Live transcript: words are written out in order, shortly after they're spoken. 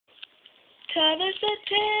Thomas the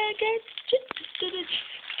Tank.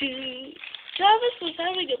 Thomas was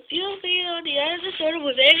having a field day on the end of the soda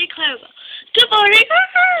with Andy Claremont. Good morning,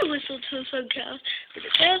 whistled to some cows, but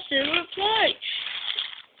the cows didn't reply.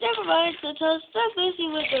 Never mind, said Thomas. They're busy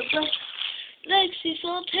with their legs. He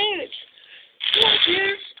saw Terrence. Well,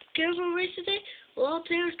 Terrence, care for a race today? Well, all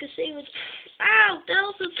Terrence could say was, ow, that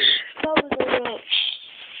was a road.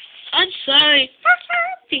 I'm sorry,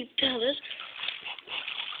 beeped Thomas.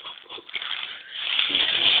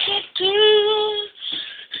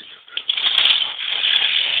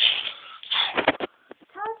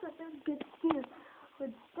 Thomas was in good stew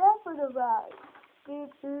with stuff for the ride.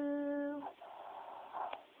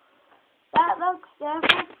 That looks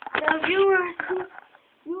Stafford. Now you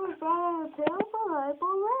were brought on a terrible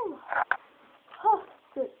liable rail. Huh,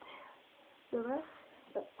 said Thomas.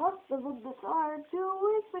 The hospital was disarmed 2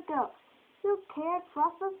 weeks ago. You can't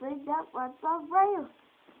trust a thing that runs on rails.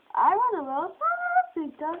 I run a road,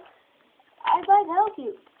 Thomas. I might help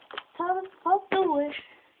you. Thomas puffed away.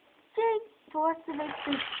 Jake forced to make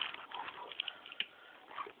the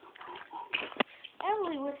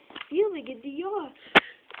Emily was fuming in the yard.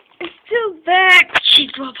 It's too bad, she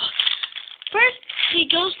grumbled. First, he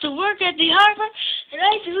goes to work at the harbor, and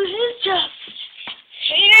I do his job.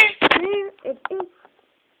 Here, and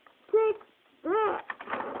take that.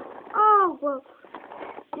 Oh, well,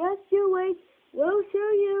 just you wait. We'll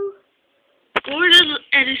show you. Gordon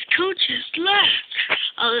and his coaches laughed.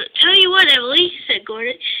 I'll tell you what, Emily, said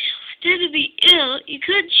Gordon. Instead of being ill, you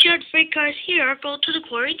couldn't short freight cars here or go to the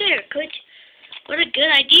quarry there, could you? What a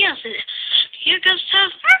good idea, said it. Here comes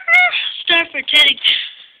Tom. Start pretending.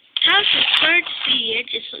 Tom was glad to see the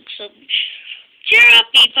engines look so. Cheer up,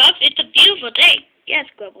 Beepuff. It's a beautiful day. Yes,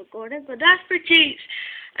 grumbled Gordon, but not for cheese.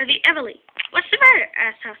 I mean, Emily. What's the matter?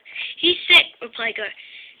 Asked Tom. He's sick, replied Gordon.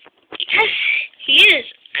 Yes, he is.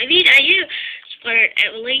 I mean, I am, spluttered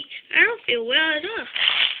Emily. I don't feel well at all.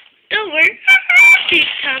 Don't worry, said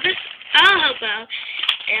Thomas. I'll help out.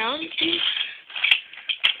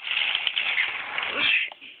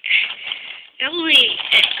 Emily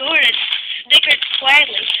and Gordon snickered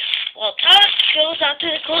quietly while Thomas goes out to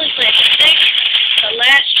the coaling plant to take the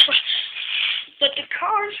last but the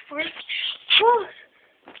cars were close.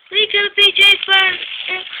 We could be chased by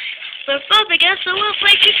bumping us, so we'll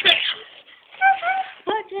play you said.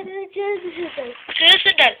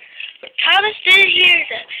 But Thomas didn't hear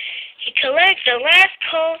them. He collected the last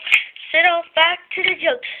coal, set off back to the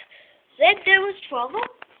junction. Then there was trouble.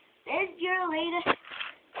 Then you're later.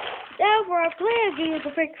 Now for our plan, gave the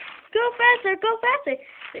freak. Go faster, go faster.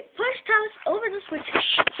 They pushed Thomas over the switch.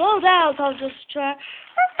 Slow down, Thomas just try.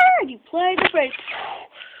 And he played the brakes.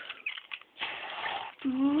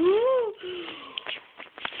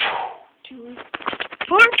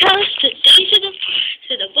 Poor Thomas took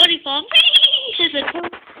to the bunny farm.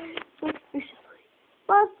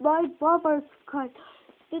 But my bumpers cried.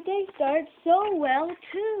 The day started so well,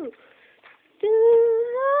 too.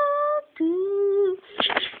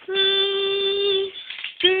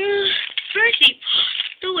 First he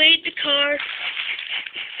pushed away the car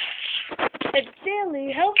and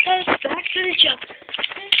Stanley helped us back to the jump.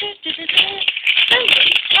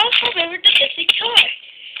 Suddenly, Tom remembered the missing car.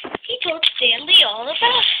 He told Stanley all about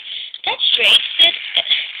it. That's strange, said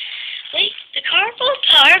Stanley. The car full of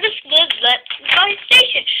harvest was left in my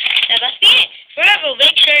station. That must be it. Forever, we'll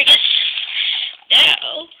make sure it gets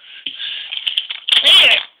now.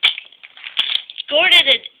 Later, Gordon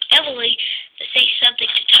and Emily to say something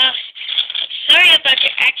to Thomas. I'm sorry about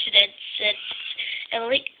your accident, said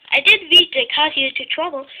Emily. I didn't mean to cause you into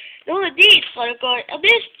trouble. No, indeed, fluttered Gordon. A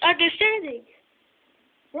misunderstanding.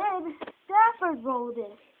 Then Stafford rolled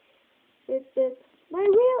in. The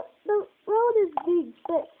road is being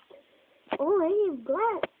fixed. Oh, I am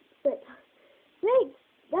glad. But thanks.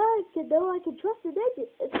 Now I can trust the engine,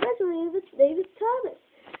 especially if its name is Thomas.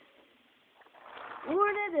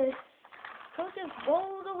 Gordon and coaches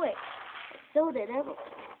rolled away. So did Emily.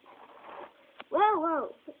 Well,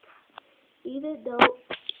 even though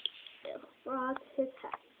it rocked his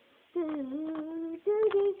hat.